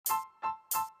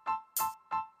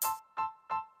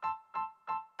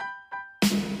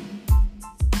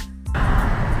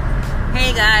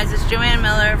Hey guys, it's Joanne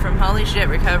Miller from Holy Shit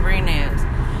Recovery News.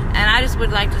 And I just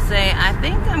would like to say, I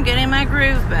think I'm getting my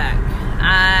groove back.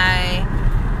 I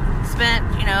spent,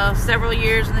 several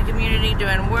years in the community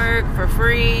doing work for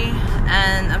free.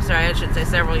 And I'm sorry, I should say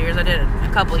several years. I did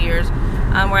a couple years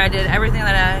where I did everything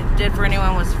that I did for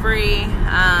anyone was free.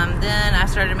 Then I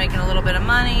started making a little bit of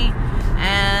money.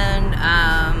 And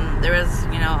there was,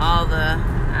 all the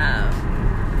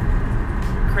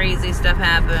crazy stuff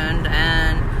happened.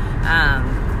 And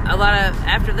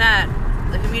after that,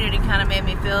 the community kind of made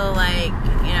me feel like,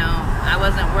 I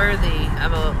wasn't worthy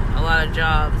of a lot of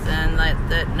jobs, and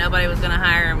that nobody was going to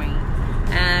hire me.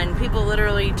 And people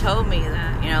literally told me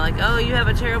that, oh, you have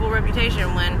a terrible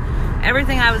reputation, when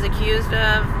everything I was accused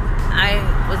of, I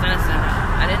was innocent of.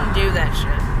 I didn't do that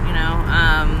shit,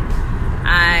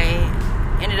 I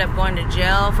ended up going to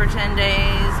jail for 10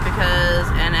 days because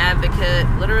an advocate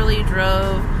literally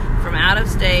drove from out of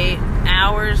state,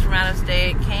 hours from out of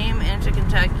state, came into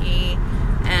Kentucky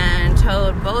and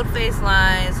told bold-faced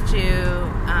lies to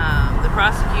the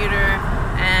prosecutor,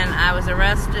 and I was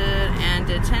arrested and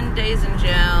did 10 days in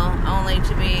jail only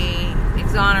to be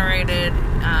exonerated,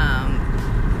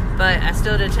 but I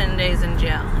still did 10 days in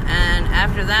jail. And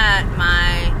after that,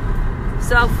 my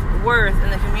self-worth in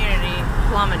the community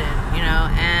plummeted,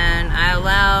 and I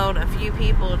allowed a few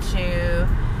people to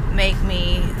make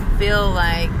me feel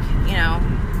like,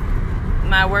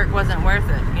 my work wasn't worth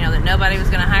it, that nobody was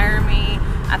going to hire me.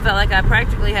 I felt like I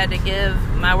practically had to give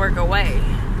my work away.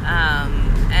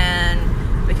 And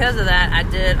because of that, I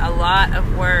did a lot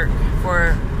of work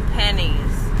for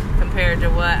pennies compared to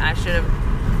what I should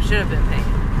have been paid.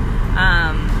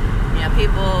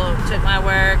 People took my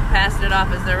work, passed it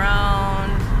off as their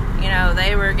own.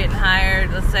 They were getting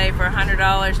hired, let's say, for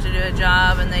 $100 to do a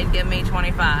job, and they'd give me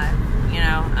 $25.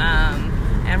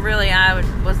 And really, I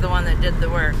was the one that did the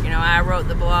work. I wrote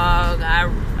the blog,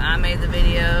 I made the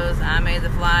videos, I made the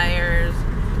flyers.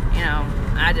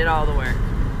 I did all the work.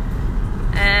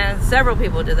 And several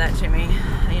people did that to me.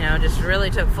 Just really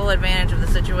took full advantage of the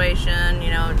situation.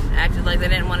 Acted like they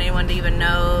didn't want anyone to even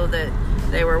know that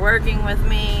they were working with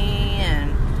me.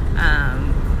 And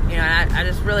I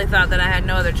just really thought that I had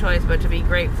no other choice but to be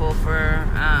grateful for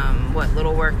what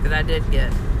little work that I did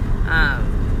get.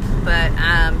 But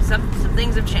some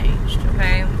things have changed,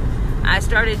 okay? I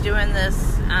started doing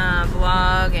this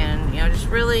blog and, just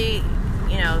really,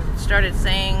 started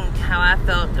saying how I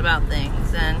felt about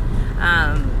things. And,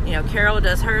 Carol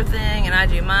does her thing and I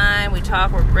do mine. We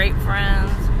talk, we're great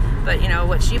friends. But,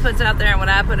 what she puts out there and what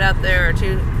I put out there are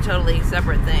two totally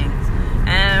separate things.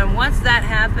 And once that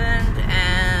happened,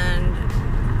 and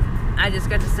I just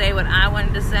got to say what I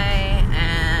wanted to say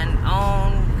and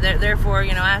own, therefore,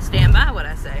 I stand by what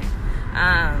I say.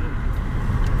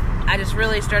 I just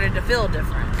really started to feel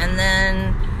different. And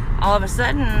then all of a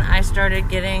sudden, I started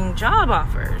getting job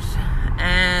offers.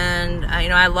 And,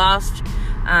 I lost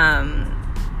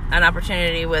an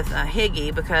opportunity with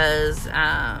Higgy because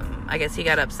I guess he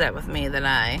got upset with me that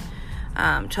I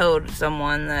told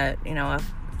someone that,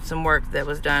 of some work that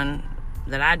was done,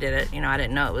 that I did it. I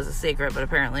didn't know it was a secret, but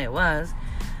apparently it was.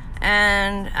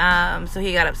 And so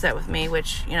he got upset with me,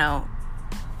 which,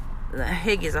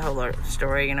 Higgy's a whole other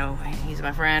story. He's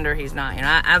my friend or he's not.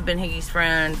 I've been Higgy's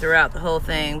friend throughout the whole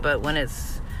thing, but when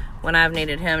I've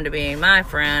needed him to be my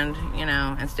friend,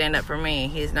 and stand up for me,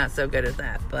 he's not so good at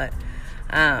that. But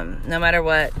no matter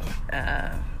what,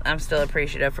 I'm still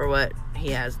appreciative for what he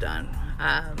has done.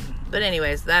 But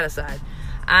anyways, that aside,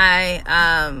 I've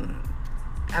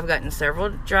gotten several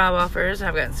job offers.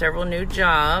 I've gotten several new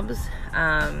jobs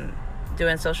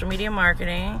doing social media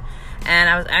marketing. And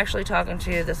I was actually talking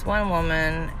to this one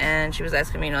woman, and she was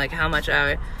asking me, how much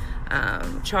I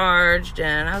charged.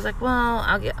 And I was like, well,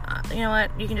 I'll get,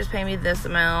 what, you can just pay me this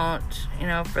amount,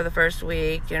 for the first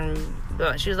week. And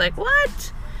she was like,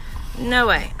 what? No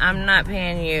way. I'm not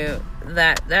paying you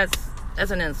that. That's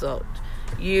an insult.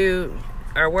 You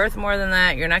are worth more than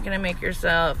that. You're not going to make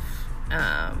yourself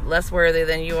less worthy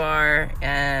than you are,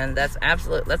 and that's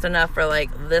enough for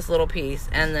this little piece,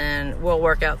 and then we'll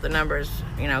work out the numbers,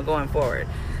 going forward.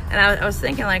 And I was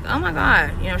thinking oh my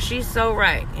God, she's so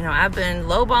right. I've been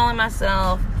lowballing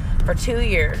myself for 2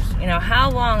 years.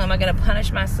 How long am I going to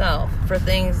punish myself for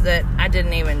things that I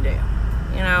didn't even do?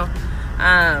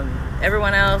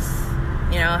 Everyone else,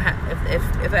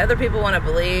 if other people want to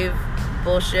believe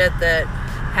bullshit that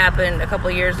happened a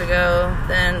couple years ago,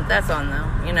 then that's on them.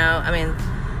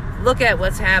 Look at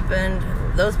what's happened.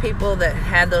 Those people that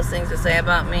had those things to say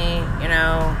about me,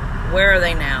 where are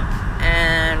they now?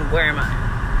 And where am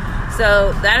I?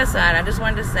 So that aside, I just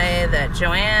wanted to say that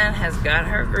Joanne has got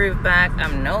her groove back.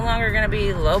 I'm no longer going to be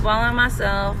lowballing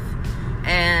myself.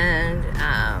 And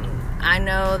I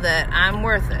know that I'm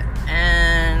worth it.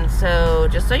 And so,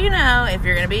 just so you know, if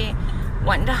you're going to be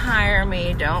wanting to hire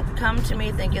me, don't come to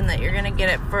me thinking that you're going to get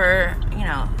it for,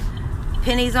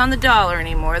 pennies on the dollar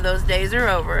anymore. Those days are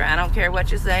over. I don't care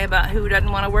what you say about who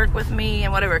doesn't want to work with me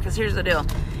and whatever, because here's the deal.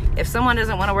 If someone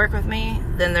doesn't want to work with me,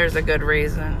 then there's a good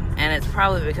reason. And it's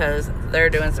probably because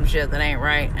they're doing some shit that ain't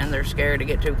right and they're scared to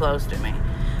get too close to me.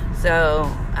 So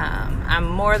I'm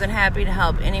more than happy to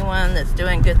help anyone that's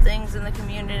doing good things in the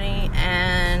community.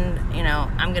 And,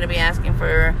 I'm going to be asking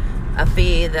for a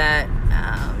fee that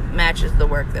matches the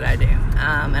work that I do.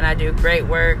 And I do great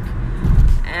work.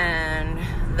 And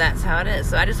that's how it is.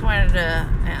 So I just wanted to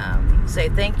say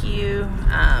thank you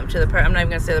to the I'm not even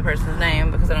going to say the person's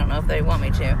name because I don't know if they want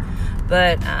me to.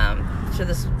 But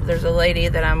there's a lady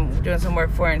that I'm doing some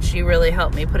work for, and she really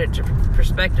helped me put it to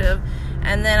perspective.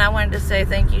 And then I wanted to say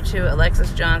thank you to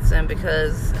Alexis Johnson,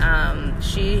 because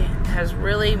she has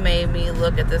really made me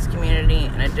look at this community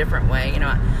in a different way.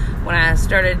 When I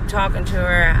started talking to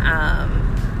her,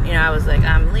 I was like,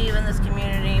 I'm leaving this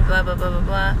community, blah, blah, blah, blah,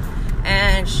 blah.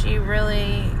 And she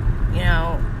really,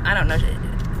 I don't know,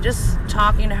 just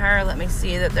talking to her let me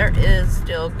see that there is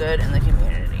still good in the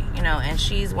community, and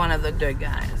she's one of the good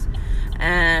guys.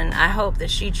 And I hope that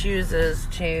she chooses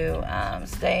to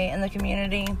stay in the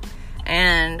community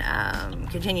and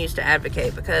continues to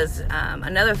advocate, because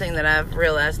another thing that I've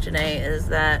realized today is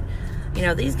that,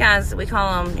 these guys, we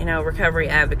call them, recovery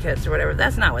advocates or whatever.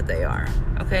 That's not what they are,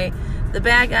 okay? The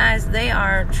bad guys, they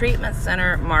are treatment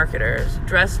center marketers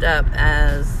dressed up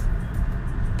as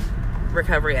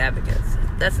recovery advocates.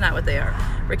 That's not what they are.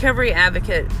 Recovery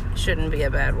advocate shouldn't be a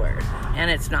bad word,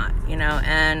 and it's not,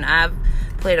 and I've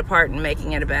played a part in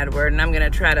making it a bad word, and I'm going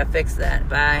to try to fix that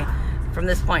from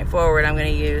this point forward. I'm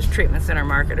going to use treatment center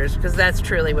marketers, because that's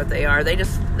truly what they are.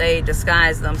 They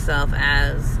disguise themselves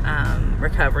as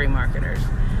recovery marketers,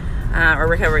 or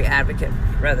recovery advocate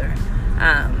rather.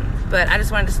 But I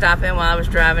just wanted to stop in while I was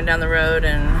driving down the road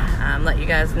and let you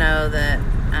guys know that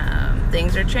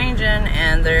things are changing,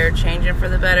 and they're changing for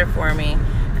the better for me.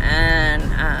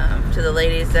 And to the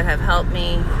ladies that have helped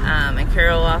me, and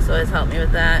Carol also has helped me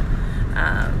with that,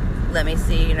 let me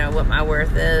see, what my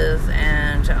worth is,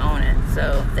 and to own it.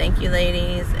 So thank you,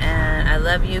 ladies, and I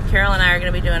love you. Carol and I are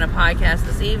going to be doing a podcast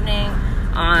this evening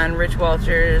on Rich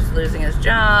Walters losing his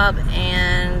job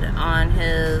and on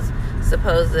his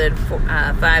supposed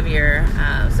 5-year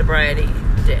sobriety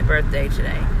birthday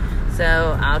today.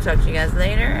 So I'll talk to you guys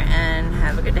later, and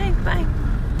have a good day. Bye.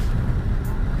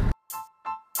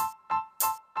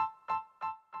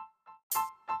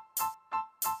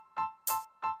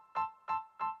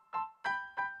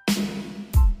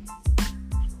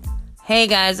 Hey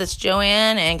guys, it's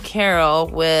Joanne and Carol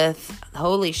with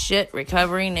Holy Shit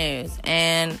Recovery News.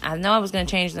 And I know I was going to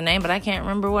change the name, but I can't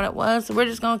remember what it was. So we're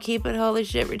just going to keep it Holy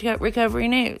Shit Recovery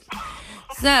News.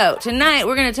 So tonight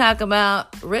we're going to talk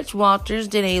about Rich Walters.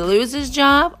 Did he lose his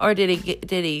job, or did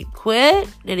he quit?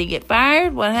 Did he get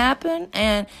fired? What happened?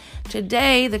 And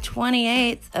today, the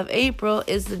 28th of April,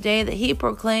 is the day that he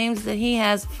proclaims that he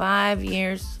has 5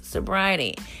 years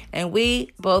sobriety. And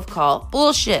we both call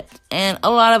bullshit. And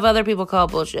a lot of other people call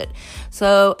bullshit.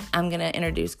 So I'm going to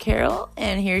introduce Carol,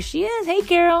 and here she is. Hey,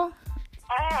 Carol.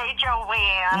 Hey,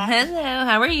 Joanne. Hello.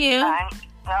 How are you?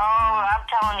 I'm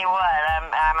telling you what,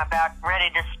 I'm about ready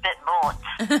to spit bullets.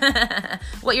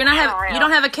 What, you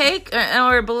don't have a cake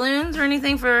or balloons or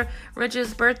anything for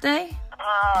Rich's birthday?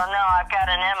 Oh, no, I've got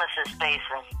an emesis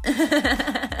basin.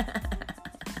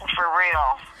 For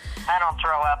real. I don't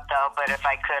throw up, though, but if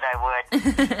I could, I would.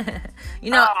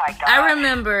 Oh, my God. I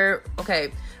remember,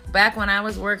 back when I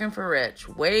was working for Rich,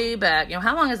 way back,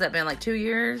 how long has that been, like 2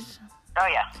 years? Oh,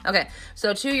 yeah. Okay,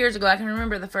 so 2 years ago, I can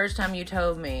remember the first time you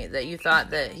told me that you thought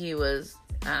that he was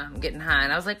getting high,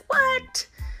 and I was like, what?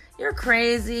 You're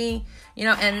crazy.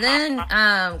 And then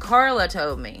Carla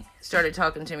started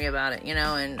talking to me about it,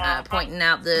 and pointing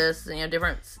out this,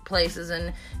 different places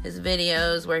in his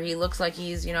videos where he looks like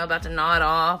he's, about to nod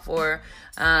off, or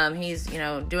he's,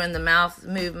 doing the mouth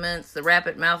movements, the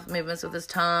rapid mouth movements with his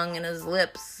tongue and his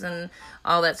lips and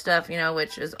all that stuff,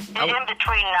 which is... in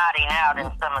between nodding out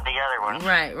and some of the other ones.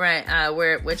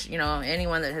 Right. Which,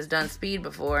 anyone that has done speed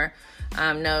before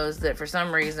knows that for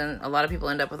some reason, a lot of people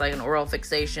end up with like an oral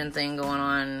fixation thing going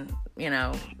on,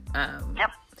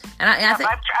 Yep. And I think...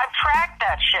 I've tracked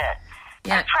that shit.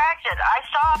 Yeah. I tracked it. I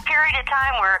saw a period of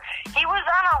time where he was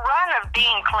on a run of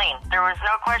being clean. There was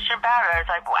no question about it. I was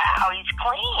like, wow, he's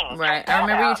clean. Right. I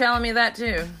remember you telling me that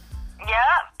too.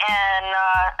 Yeah, and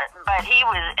but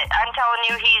I'm telling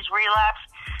you, he's relapsed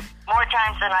more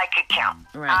times than I could count,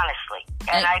 honestly.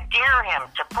 And I dare him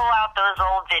to pull out those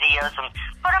old videos and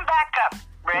put them back up,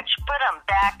 Rich. Put them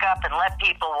back up and let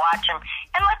people watch them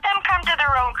and let them come to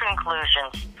their own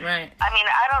conclusions. Right. I mean,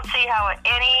 I don't see how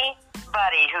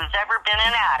anybody who's ever been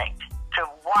an addict could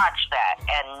watch that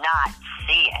and not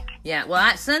see it. Yeah,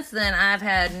 well, since then, I've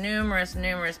had numerous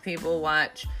people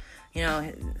watch,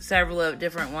 several of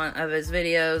different one of his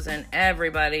videos, and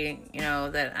everybody,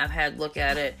 that I've had look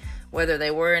at it, whether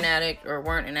they were an addict or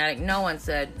weren't an addict, no one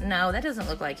said, no, that doesn't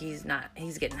look like he's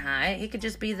getting high. He could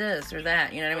just be this or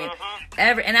that, you know what I mean?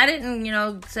 Mm-hmm. And I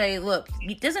didn't, say, look,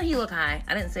 doesn't he look high?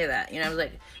 I didn't say that. I was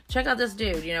like, check out this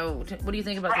dude, what do you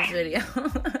think about this video?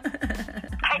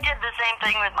 I did the same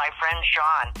thing with my friend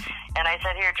Sean, and I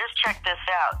said, here, just check this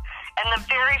out. And the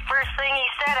very first thing he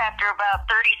said after about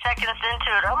 30 seconds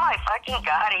into it, oh my fucking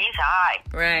God, he's high.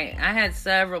 Right. I had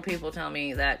several people tell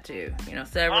me that too,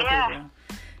 several people.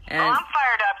 And well, I'm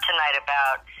fired up tonight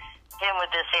about him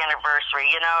with this anniversary.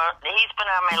 He's been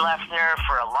on my left nerve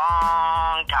for a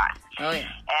long time. Oh, yeah.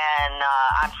 And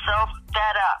I'm so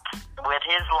fed up with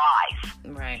his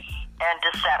lies. Right. And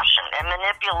deception and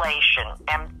manipulation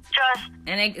and just...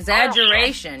 And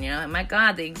exaggeration, My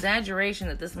God, the exaggeration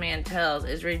that this man tells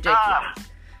is ridiculous.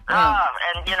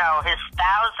 And, his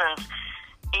thousands...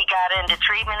 He got into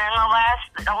treatment in the last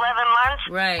 11 months.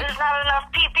 Right. There's not enough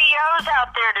PPOs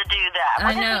out there to do that.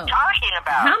 What is he talking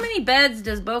about? How many beds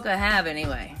does Boca have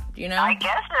anyway? Do you know? I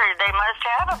guess they must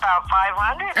have about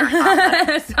 500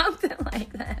 or something. Something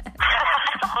like that.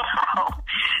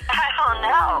 I don't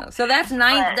know. So that's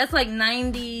that's like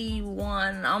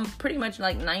 91. I'm pretty much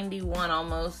like 91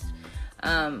 almost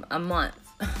a month.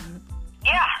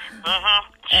 Yeah. Mm-hmm.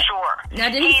 Sure. Now,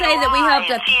 did he say that we helped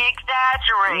us? He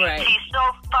exaggerates. Right. He's so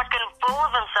fucking full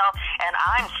of himself, and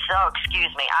I'm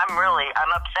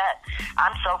upset.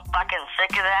 I'm so fucking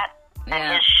sick of that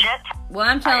and his shit. Well,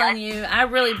 I'm telling you, I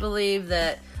really believe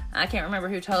that, I can't remember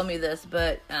who told me this,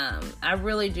 but I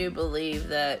really do believe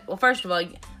that, well, first of all,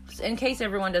 in case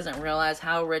everyone doesn't realize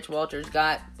how Rich Walters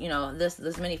got,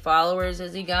 this many followers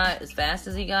as he got, as fast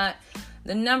as he got,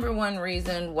 the number one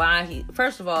reason why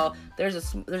first of all,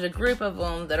 there's a group of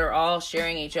them that are all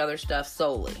sharing each other's stuff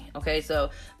solely. Okay,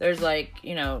 so there's like,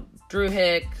 Drew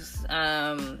Hicks,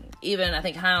 even I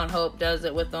think High on Hope does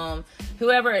it with them.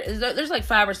 Whoever, there's like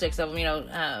 5 or 6 of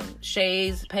them,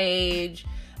 Shay's page,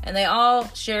 and they all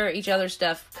share each other's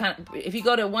stuff. Kind of, if you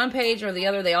go to one page or the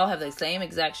other, they all have the same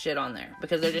exact shit on there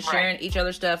because they're just sharing each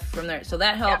other's stuff from there. So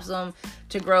that helps them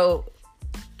to grow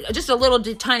just a little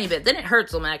tiny bit. Then it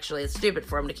hurts them, actually. It's stupid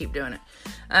for them to keep doing it.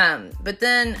 But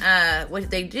then what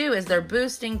they do is they're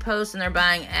boosting posts and they're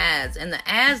buying ads. And the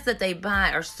ads that they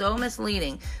buy are so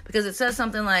misleading because it says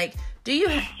something like,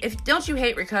 don't you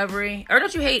hate recovery? Or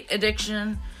don't you hate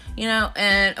addiction?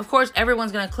 And of course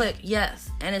everyone's going to click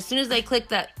yes. And as soon as they click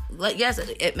that yes,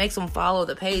 it makes them follow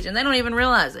the page and they don't even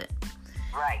realize it.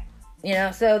 Right.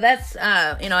 So that's,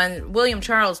 and William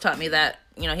Charles taught me that,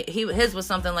 his was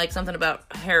something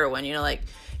about heroin, like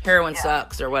heroin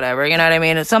sucks or whatever, you know what I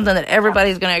mean? It's something that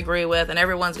everybody's going to agree with and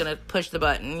everyone's going to push the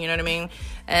button, you know what I mean?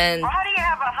 And how do you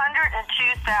have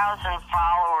 102,000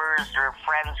 followers or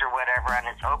friends or whatever on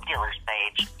his Hope Dealers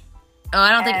page? Oh,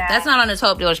 I don't think, that's not on his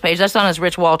Hope Dealers page, that's on his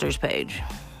Rich Walters page.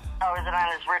 Oh, is it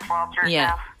on his Rich Walters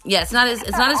now? Yeah, it's not his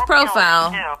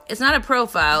profile. It's not a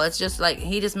profile, it's just like,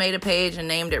 he just made a page and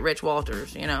named it Rich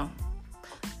Walters, Well,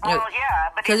 yeah,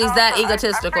 because he's that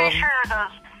egotistical. I'm pretty sure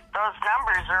those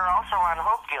numbers are also on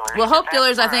Hope Dealers. Well, Hope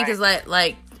Dealers, I think, is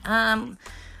like I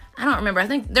don't remember. I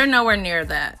think they're nowhere near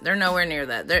that.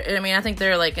 I think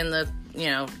they're like in the, I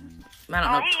don't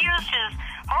know. He used his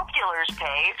Hope Dealers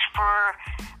page for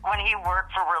when he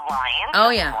worked for Reliance. Oh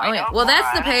yeah. Well,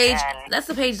 that's the page. That's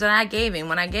the page that I gave him.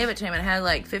 When I gave it to him, it had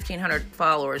like 1,500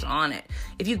 followers on it.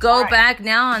 If you go back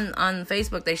now on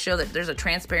Facebook, they show that there's a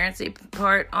transparency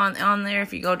part on there.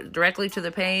 If you go directly to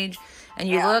the page and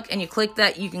you look and you click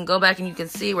that, you can go back and you can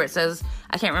see where it says,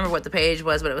 I can't remember what the page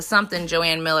was, but it was something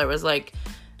Joanne Miller. It was like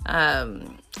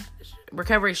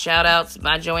Recovery Shoutouts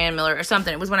by Joanne Miller or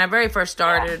something. It was when I very first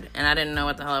started and I didn't know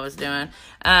what the hell I was doing.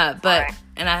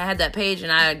 And I had that page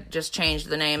and I just changed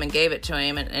the name and gave it to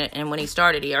him. And when he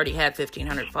started, he already had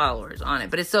 1,500 followers on it.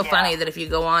 But it's so funny that if you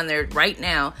go on there right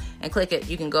now and click it,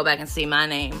 you can go back and see my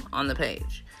name on the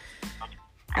page.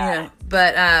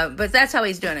 But that's how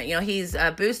he's doing it. He's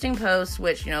boosting posts,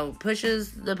 which,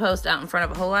 pushes the post out in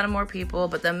front of a whole lot of more people.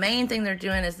 But the main thing they're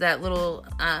doing is that little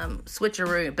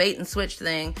switcheroo, bait and switch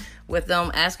thing with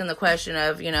them asking the question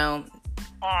of,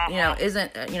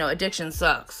 isn't, addiction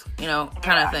sucks,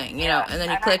 kind of thing, and then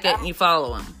you click it and you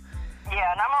follow them.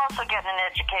 Yeah, and I'm also getting an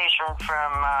education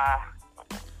from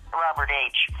Robert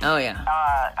H. Oh, yeah.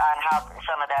 On how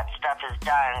some of that stuff is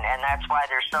done, and that's why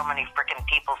there's so many freaking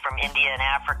people from India and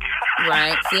Africa.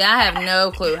 Right. See, I have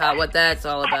no clue what that's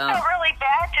all about. I felt really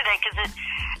bad today because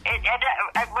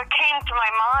what came to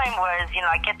my mind was,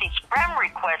 I get these friend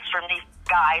requests from these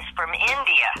guys from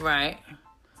India. Right.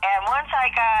 And once I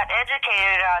got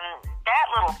educated on that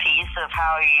little piece of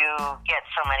how you get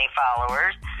so many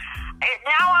followers,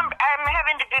 now I'm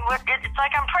having to be, it's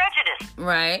like I'm prejudiced.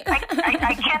 Right.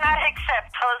 I cannot accept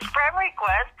those friend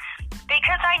requests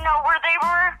because I know where they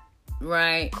were.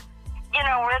 Right.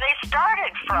 Where they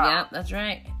started from. Yep, that's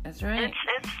right. That's right.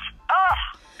 It's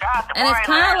God, and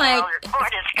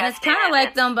it's kind of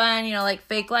like them buying, like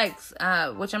fake likes,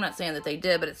 which I'm not saying that they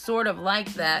did, but it's sort of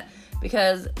like that.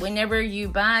 Because whenever you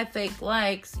buy fake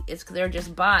likes, they're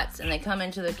just bots, and they come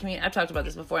into the community. I've talked about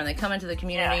this before, and they come into the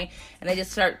community, and they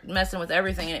just start messing with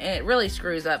everything, and it really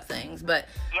screws up things. But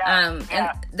and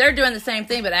they're doing the same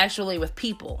thing, but actually with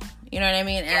people. You know what I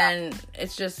mean? Yeah. And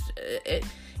it's just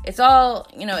it's all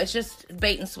it's just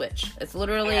bait and switch. It's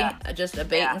literally just a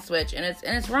bait and switch, and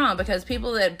it's wrong because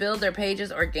people that build their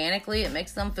pages organically, it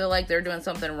makes them feel like they're doing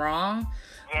something wrong.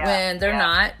 When they're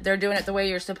not. They're doing it the way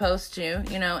you're supposed to,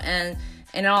 and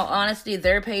in all honesty,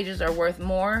 their pages are worth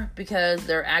more because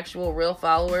they're actual real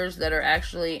followers that are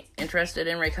actually interested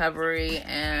in recovery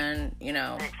and,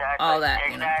 all that.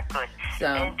 Exactly. So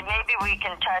and maybe we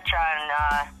can touch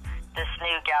on this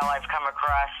new gal I've come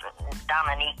across,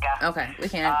 Dominica. Okay, we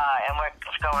can. And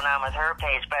what's going on with her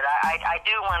page. But I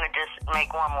do want to just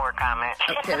make one more comment.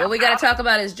 Okay, well, we got to talk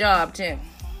about his job, too.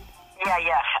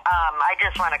 Yeah. I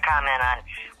just want to comment on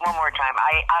one more time.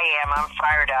 I'm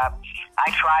fired up. I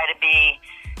try to be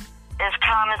as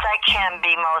calm as I can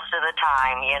be most of the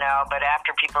time, but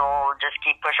after people just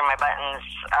keep pushing my buttons,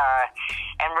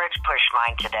 and Rich pushed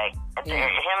mine today.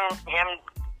 Him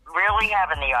really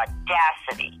having the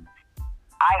audacity.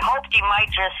 I hoped he might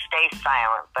just stay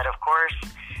silent, but of course,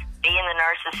 being the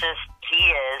narcissist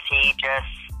he just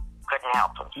couldn't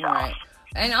help himself. Right.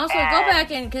 And also, go back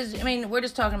because, we're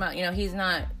just talking about, he's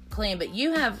not clean, but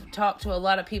you have talked to a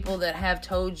lot of people that have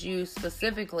told you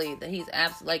specifically that he's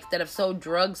that have sold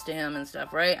drugs to him and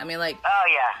stuff, right? Oh,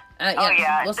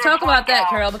 yeah. Let's talk about that,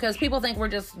 Carol, because people think we're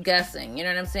just guessing, you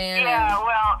know what I'm saying? Yeah,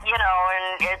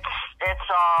 and it's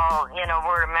all,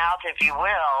 word of mouth, if you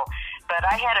will. But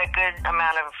I had a good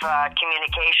amount of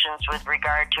communications with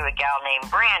regard to a gal named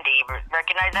Brandy.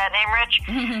 Recognize that name, Rich?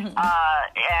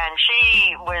 And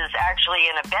she was actually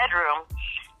in a bedroom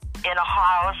in a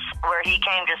house where he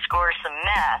came to score some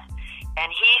meth. And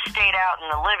he stayed out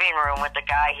in the living room with the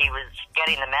guy he was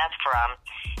getting the meth from,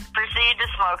 proceeded to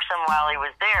smoke some while he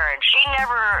was there. And she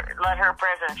never let her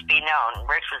presence be known.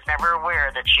 Rich was never aware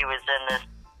that she was in this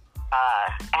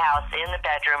house in the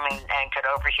bedroom and could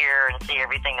overhear and see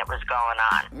everything that was going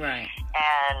on. Right.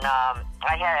 And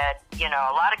I had,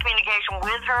 a lot of communication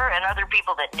with her and other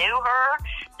people that knew her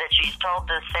that she's told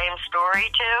the same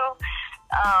story to.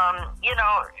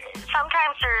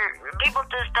 Sometimes people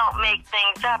just don't make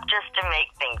things up just to make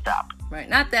things up. Right,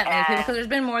 not that many people, because there's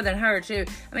been more than her, too.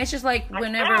 It's just like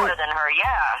whenever... more than her,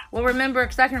 yeah. Well, remember,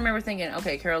 because I can remember thinking,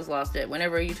 okay, Carol's lost it.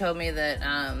 Whenever you told me that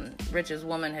Rich's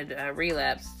woman had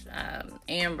relapsed,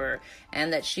 Amber,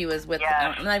 and that she was with...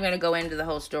 I'm not going to go into the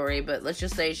whole story, but let's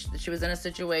just say she was in a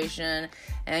situation,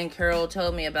 and Carol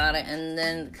told me about it, and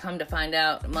then come to find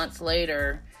out months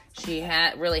later... She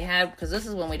really had, because this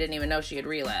is when we didn't even know she had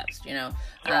relapsed,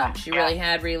 she really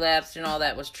had relapsed and all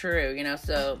that was true,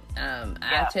 so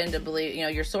I tend to believe,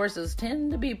 your sources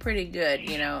tend to be pretty good,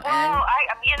 Well, I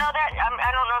don't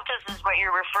know if this is what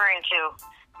you're referring to,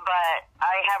 but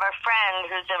I have a friend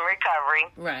who's in recovery.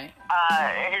 Right.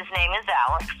 His name is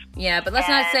Alex. Yeah, but let's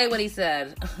not say what he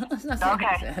said. Let's not say what he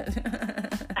said.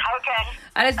 Okay.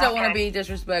 I just don't want to be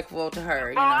disrespectful to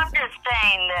her. Well, I'm just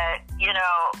saying that,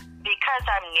 because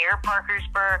I'm near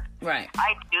Parkersburg, right.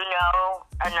 I do know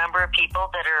a number of people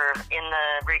that are in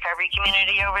the recovery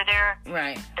community over there.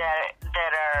 Right.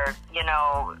 That are,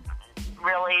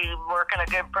 really working a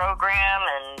good program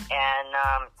and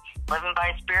living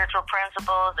by spiritual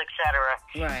principles, etc.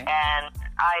 Right. And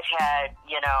I've had,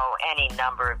 any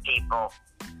number of people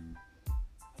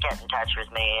get in touch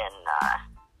with me and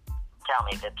tell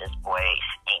me that this boy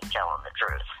ain't telling the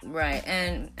truth. Right,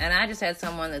 and I just had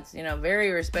someone that's,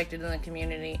 very respected in the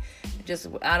community, just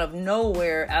out of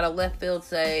nowhere, out of left field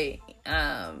say,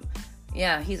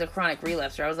 he's a chronic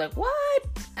relapser. I was like, what?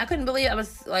 I couldn't believe it. I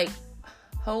was like,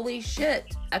 holy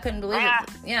shit. I couldn't believe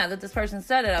it. That this person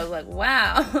said it. I was like,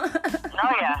 wow.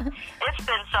 Oh, yeah. It's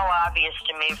been so obvious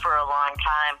to me for a long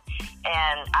time,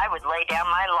 and I would lay down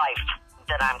my life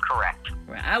that I'm correct.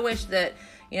 Right. I wish that,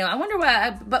 I wonder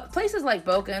why, but places like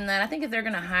Boca and that, I think if they're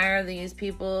going to hire these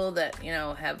people that,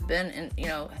 have been,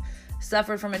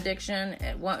 suffered from addiction,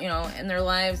 in their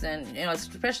lives, and,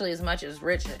 especially as much as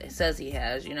Rich says he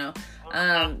has,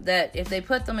 that if they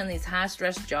put them in these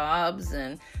high-stress jobs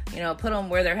and, put them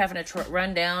where they're having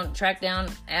to track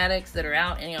down addicts that are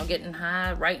out and, getting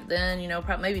high right then,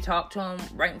 maybe talk to them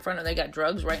right in front of, they got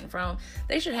drugs right in front of them.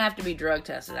 They should have to be drug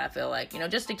tested, I feel like,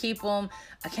 just to keep them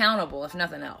accountable, if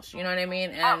nothing else. You know what I mean?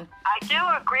 And I do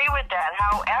agree with that.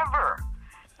 However,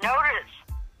 notice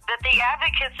that the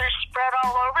advocates are spread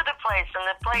all over the place, and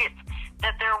the place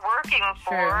that they're working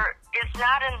for is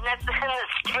not in the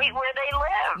state where they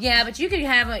live. Yeah, but you could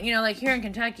have, like here in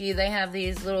Kentucky, they have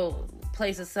these little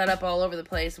places set up all over the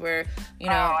place where,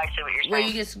 I see what you're saying. where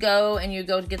you just go and you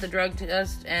go to get the drug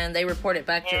test and they report it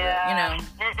back to the, That is,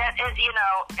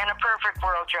 in a perfect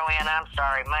world, Joanna, I'm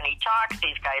sorry, money talks.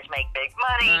 These guys make big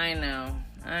money. I know.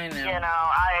 I'd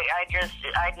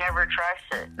never trust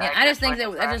it. Yeah, I just think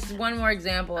that that's just one more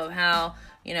example of how,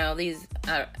 these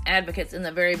advocates in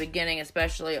the very beginning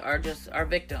especially are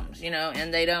victims,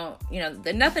 and they don't,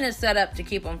 nothing is set up to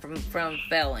keep them from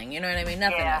failing, you know what I mean?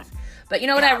 Nothing is. But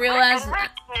what I realized? And Rick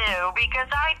knew, because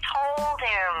I told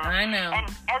him. I know. And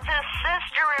as a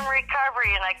sister in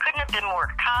recovery, and I couldn't have been more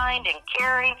kind and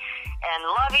caring and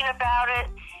loving about it,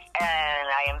 and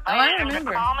I invited him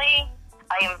to call me.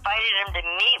 I invited him to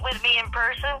meet with me in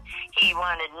person. He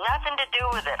wanted nothing to do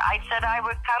with it. I said I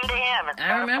would come to him. It's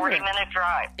about a 40-minute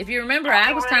drive. If you remember,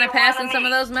 I was kind of passing some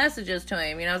of those messages to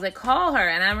him. I was like, call her.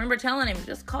 And I remember telling him,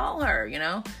 just call her,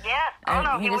 Yeah. Oh,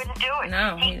 no, he wouldn't do it.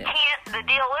 No. He can't. The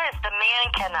deal is the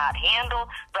man cannot handle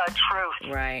the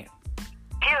truth. Right.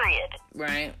 Period.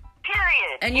 Right.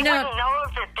 Period. And he wouldn't know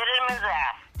if it did him his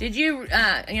ass. Did you,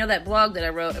 that blog that I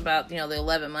wrote about, the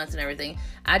 11 months and everything,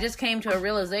 I just came to a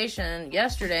realization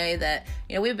yesterday that,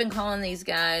 we've been calling these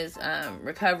guys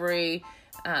recovery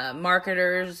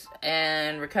marketers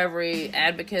and recovery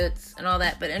advocates and all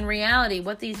that. But in reality,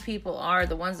 what these people are,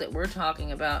 the ones that we're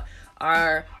talking about,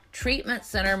 are treatment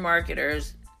center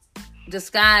marketers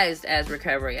disguised as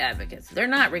recovery advocates. They're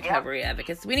not recovery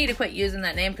advocates. We need to quit using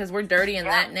that name because we're dirty in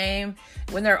that name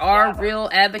when there are real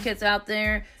advocates out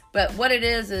there. But what it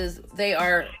is they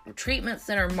are treatment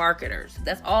center marketers.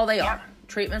 That's all they are.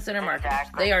 Treatment center marketers.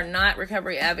 They are not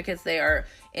recovery advocates. They are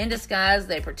in disguise.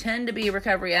 They pretend to be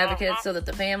recovery advocates so that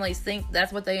the families think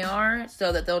that's what they are,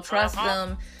 so that they'll trust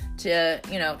them to,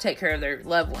 take care of their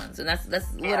loved ones. And that's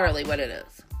literally what it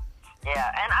is. Yeah,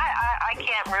 and I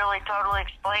can't really totally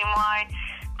explain why,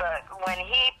 but when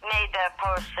he made that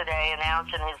post today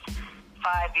announcing his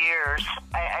 5 years,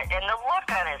 and the look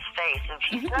on his face,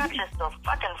 if he's not just so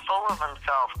fucking full of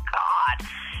himself, God.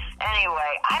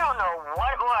 Anyway, I don't know what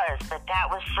it was, but that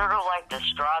was sort of like the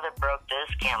straw that broke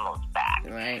this camel's back.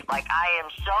 Right. Like, I am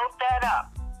so fed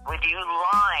up with you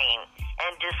lying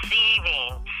and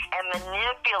deceiving and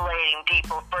manipulating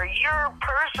people for your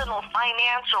personal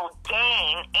financial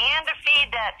gain and to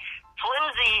feed that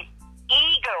flimsy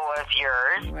ego of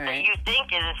yours that you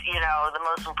think is, the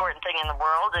most important thing in the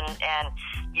world, and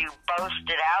you boast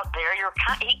it out there.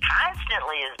 He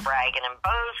constantly is bragging and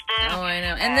boasting. Oh, I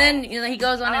know. And then, he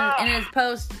goes on in his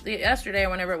post yesterday or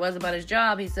whenever it was about his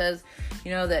job, he says,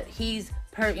 that he's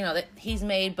that he's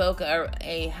made Boca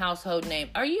a household name.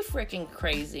 Are you freaking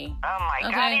crazy? Oh my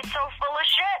God, he's so full of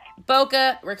shit.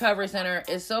 Boca Recovery Center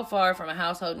is so far from a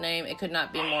household name, it could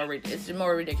not be more. It's a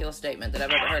more ridiculous statement that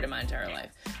I've ever heard in my entire life.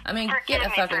 I mean, get a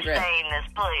fucking grip. Forgive me for saying this,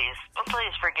 please.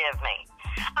 Please forgive me.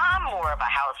 I'm more of a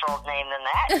household name than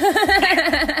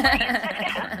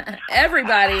that.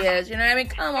 Everybody is. You know what I mean?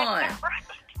 Come on.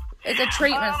 It's a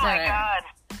treatment center. Oh my God.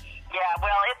 Yeah,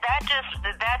 well, that just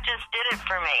did it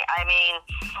for me. I mean,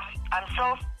 I'm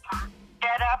so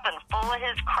fed up and full of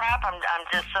his crap. I'm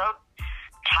just so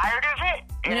tired of it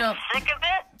and sick of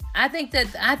it. I think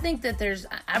that there's.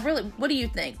 What do you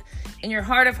think? In your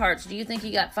heart of hearts, do you think he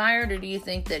got fired or do you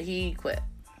think that he quit?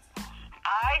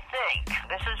 I think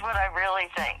this is what I really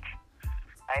think.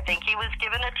 I think he was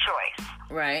given a choice.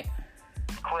 Right.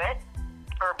 Quit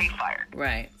or be fired.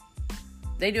 Right.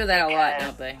 They do that a lot,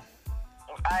 don't they?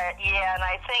 Yeah, and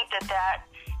I think that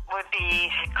would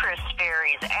be Chris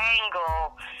Ferry's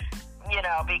angle,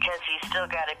 because he's still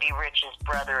got to be Rich's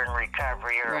brother in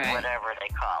recovery or whatever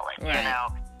they call it,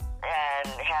 and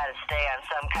had to stay on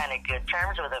some kind of good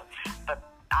terms with him. But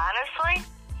honestly,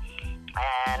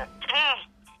 and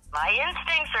my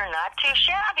instincts are not too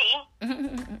shabby,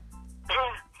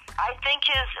 I think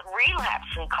his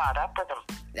relapsing caught up with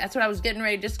him. that's what I was getting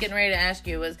ready to ask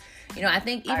you was, you know, I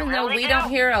think even I though really we don't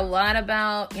hear a lot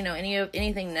about, you know,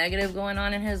 anything negative going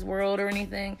on in his world or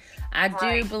anything, I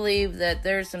do believe that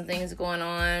there's some things going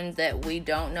on that we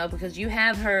don't know, because you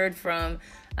have heard from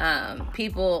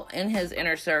people in his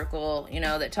inner circle, you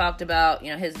know, that talked about,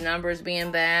 you know, his numbers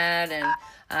being bad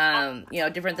and, you know,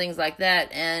 different things like that.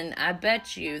 And I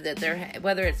bet you that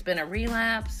whether it's been a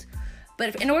relapse,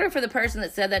 but in order for the person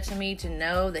that said that to me to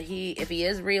know that if he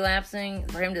is relapsing,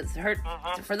 for him to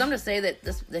for them to say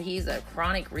that he's a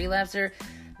chronic relapser,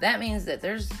 that means that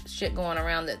there's shit going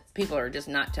around that people are just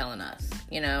not telling us,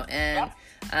 you know, and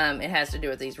it has to do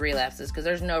with these relapses, because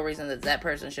there's no reason that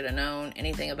person should have known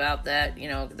anything about that. You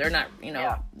know, they're not, you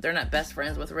know, they're not best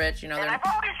friends with Rich, you know. And I've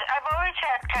always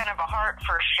had kind of a heart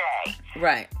for Shay.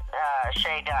 Right.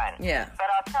 Shay Dunn. Yeah. But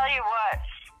I'll tell you what,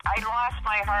 I lost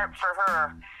my heart for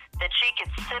her that she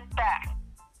could sit back,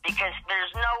 because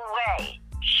there's no way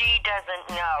she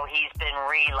doesn't know he's been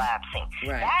relapsing.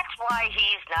 Right. That's why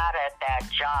he's not at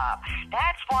that job.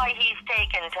 That's why he's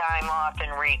taken time off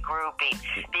and regrouping,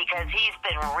 because he's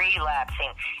been relapsing.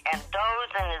 And those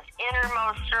in his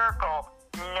innermost circle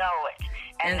know it.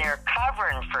 And they're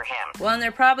covering for him. Well, and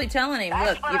they're probably telling him,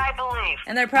 That's look. I believe.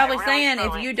 And they're probably saying,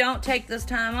 if you don't take this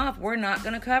time off, we're not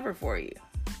going to cover for you.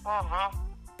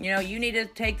 You know, you need to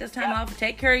take this time off,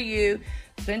 take care of you,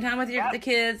 spend time with the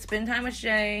kids, spend time with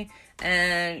Shay,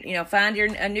 and, you know, find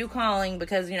a new calling,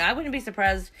 because, you know, I wouldn't be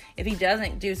surprised if he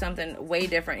doesn't do something way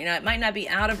different. You know, it might not be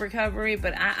out of recovery,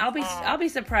 but I'll be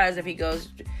surprised if he goes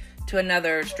to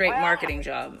another straight marketing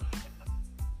job.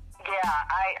 Yeah,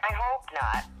 I hope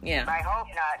not. Yeah. I hope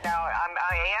not. Now,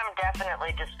 I am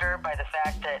definitely disturbed by the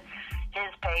fact that his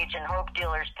page and Hope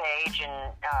Dealer's page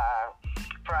and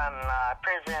from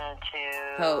prison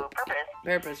to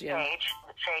purpose page,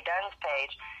 Shay Dunn's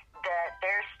page, that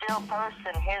they're still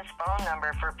posting his phone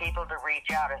number for people to reach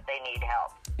out if they need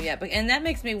help. Yeah, and that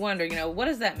makes me wonder, you know, what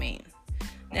does that mean?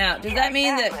 Now, does that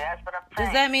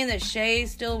mean that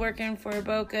Shay's still working for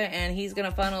Boca and he's going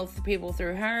to funnel people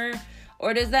through her?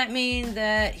 Or does that mean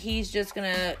that he's just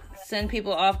going to send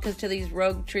people off to these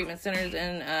rogue treatment centers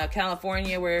in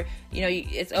California where, you know,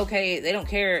 it's okay, they don't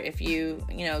care if you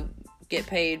know, get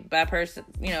paid by person,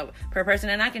 you know, per person.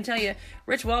 And I can tell you,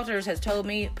 Rich Walters has told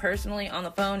me personally on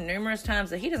the phone numerous times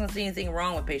that he doesn't see anything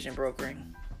wrong with patient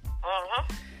brokering.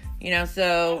 You know,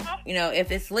 so, you know,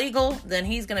 if it's legal, then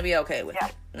he's going to be okay with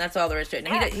it. And that's all there is to it.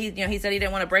 And he, you know, he said he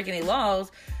didn't want to break any laws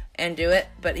and do it,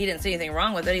 but he didn't see anything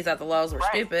wrong with it. He thought the laws were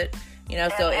stupid. You know,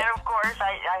 and of course,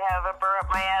 I have a burr up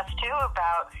my ass, too,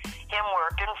 about him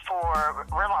working for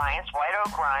Reliance, White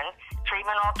Oak Run,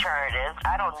 Treatment Alternatives.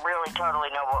 I don't really totally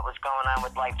know what was going on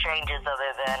with Life Changes,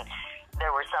 other than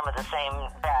there were some of the same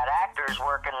bad actors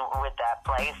working with that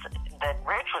place that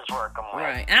Rich was working with.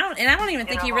 Right. And I don't even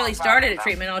think he really started at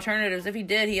Treatment Alternatives. If he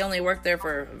did, he only worked there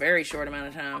for a very short amount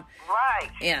of time.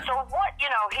 Right. Yeah. So what, you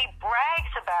know, he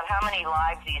brags about how many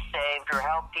lives he saved or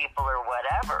helped people or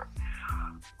whatever.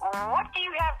 What do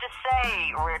you have to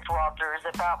say, Rich Walters,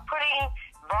 about putting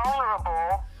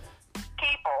vulnerable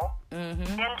people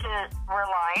into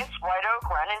Reliance, White Oak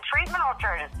Run, and Treatment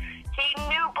Alternatives? He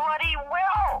knew bloody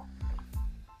well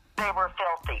they were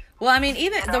filthy. Well, I mean,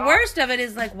 even the worst of it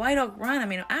is like White Oak Run. I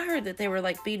mean, I heard that they were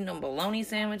like feeding them bologna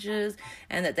sandwiches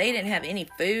and that they didn't have any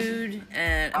food.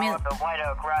 And I mean, the White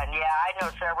Oak Run. Yeah, I know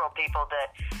several people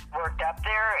that worked up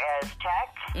there as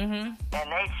tech, and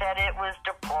they said it was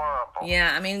deplorable.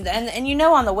 Yeah, I mean, and you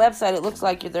know, on the website it looks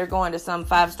like they're going to some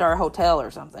 5-star hotel or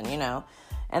something, you know.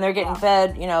 And they're getting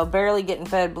fed, you know, barely getting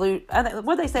fed blue.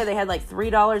 What they say, they had like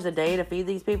 $3 a day to feed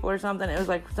these people or something. It was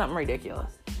like something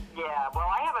ridiculous. Yeah, well,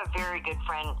 I have a very good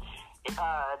friend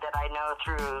that I know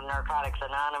through Narcotics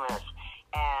Anonymous,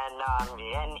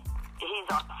 and he's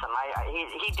awesome.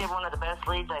 He did one of the best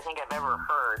leads I think I've ever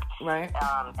heard. Right.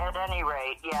 At any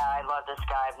rate, yeah, I love this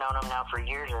guy. I've known him now for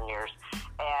years and years,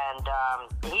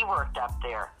 and he worked up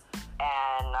there.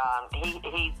 And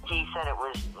he said it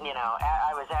was, you know,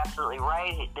 I was absolutely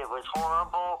right. It was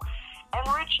horrible. And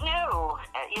Rich knew,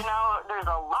 you know, there's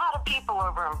a lot of people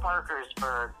over in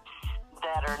Parkersburg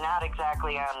that are not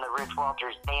exactly on the Rich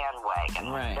Walters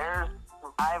bandwagon. Right.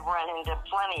 I've run into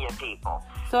plenty of people.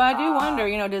 So I do wonder,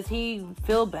 you know, does he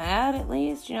feel bad at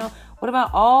least? You know, what about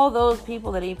all those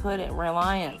people that he put at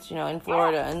Reliance, you know, in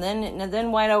Florida, and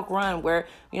then White Oak Run, where,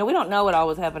 you know, we don't know what all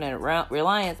was happening at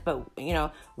Reliance, but, you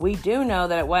know, we do know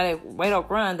that at White Oak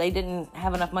Run, they didn't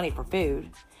have enough money for food,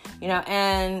 you know,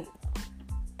 and,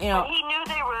 you know. He knew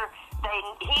they were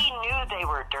he knew they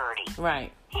were dirty.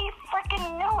 Right. He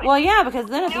freaking knew it. Well, yeah, because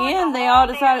then at the end they all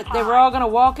decided they were all going to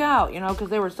walk out, because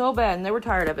they were so bad and they were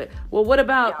tired of it. Well, what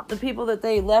about the people that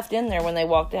they left in there when they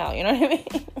walked out? You know what I mean?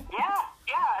 Yeah,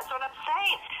 that's what I'm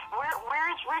saying.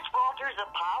 Where's Rich Walters'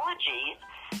 apologies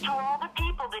to all the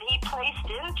people that he placed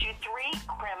into 3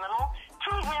 criminal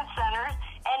treatment centers,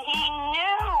 and he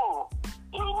knew.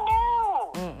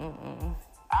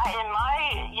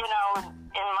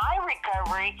 In my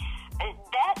recovery,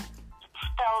 that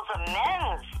spells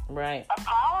amends. Right.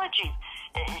 Apologies,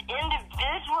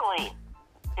 individually,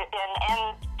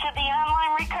 and to the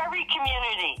online recovery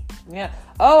community. Yeah.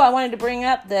 Oh, I wanted to bring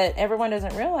up that everyone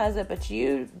doesn't realize it, but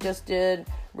you just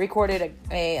recorded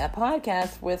a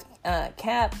podcast with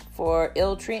Cap for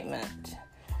Ill Treatment.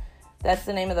 That's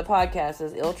the name of the podcast,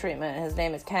 is Ill Treatment. His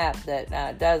name is Cap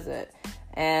that does it.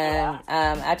 And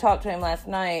I talked to him last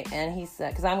night, and he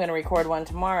said, because I'm going to record one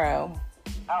tomorrow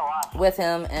with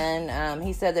him, and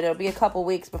he said that it'll be a couple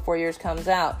weeks before yours comes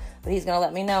out, but he's going to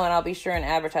let me know, and I'll be sure and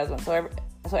advertise one. So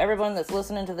everyone that's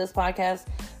listening to this podcast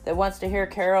that wants to hear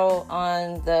Carol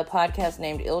on the podcast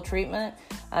named Ill Treatment,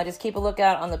 just keep a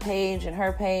lookout on the page and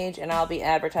her page, and I'll be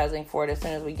advertising for it as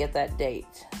soon as we get that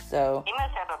date. So he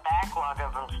must have a backlog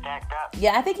of them stacked up.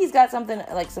 Yeah, I think he's got something,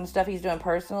 like some stuff he's doing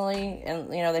personally,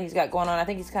 and that he's got going on. I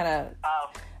think he's kind of.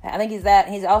 I think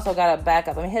he's also got a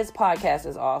backup. I mean, his podcast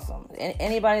is awesome.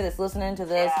 Anybody that's listening to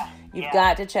this, you've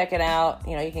got to check it out.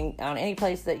 You can, on any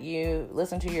place that you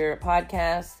listen to your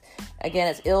podcast. Again,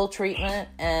 it's Ill Treatment,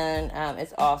 and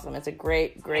it's awesome. It's a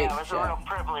great show. Yeah, it was a real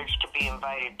privilege to be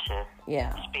invited to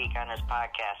speak on his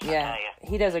podcast, I'll tell you.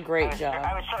 He does a great job.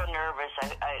 I was so nervous.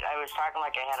 I was talking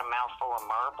like I had a mouthful of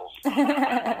marbles.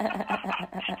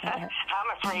 I'm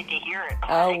afraid to hear it.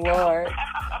 Oh, Lord.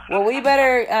 Well, we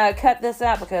better cut this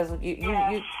out because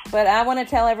you. But I want to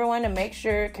tell everyone to make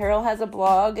sure Carol has a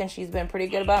blog, and she's been pretty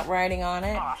good about writing on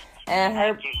it.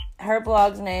 And her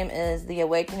blog's name is The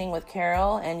Awakening with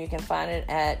Carol, and you can find it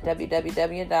at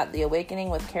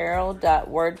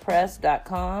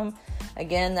www.theawakeningwithcarol.wordpress.com.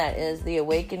 Again, that is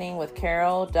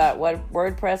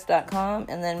theawakeningwithcarol.wordpress.com.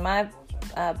 And then my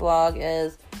blog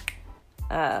is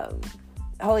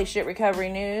Holy Shit Recovery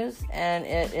News, and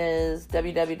it is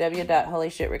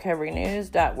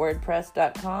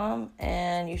www.holyshitroverynews.wordpress.com.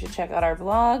 And you should check out our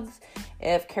blogs.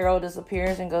 If Carol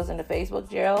disappears and goes into Facebook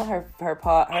jail, her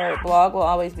blog will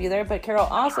always be there. But Carol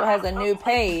also has a new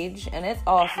page, and it's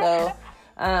also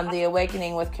The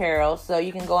Awakening with Carol. So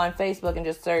you can go on Facebook and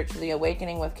just search The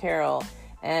Awakening with Carol.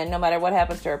 And no matter what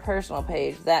happens to her personal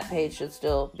page, that page should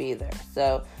still be there.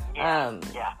 So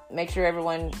make sure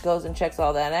everyone goes and checks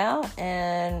all that out.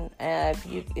 And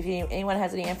if anyone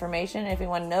has any information, if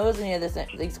anyone knows any of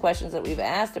these questions that we've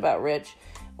asked about Rich,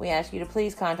 we ask you to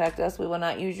please contact us. We will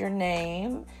not use your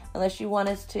name unless you want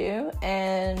us to,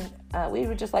 and we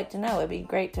would just like to know. It'd be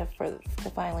great to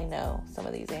finally know some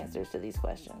of these answers to these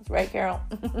questions, right, Carol?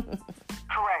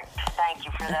 Correct. Thank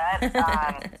you for that.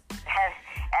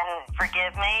 And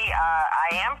forgive me. I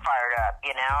am fired up.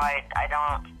 I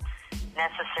don't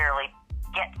necessarily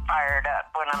get fired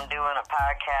up when I'm doing a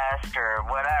podcast or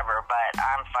whatever, but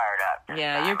I'm fired up.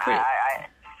 Yeah, you're pretty.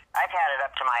 I've had it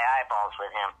up to my eyeballs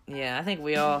with him. Yeah, I think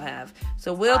we all have.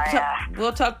 So we'll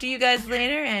talk to you guys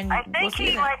later, and I think we'll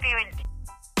see he might be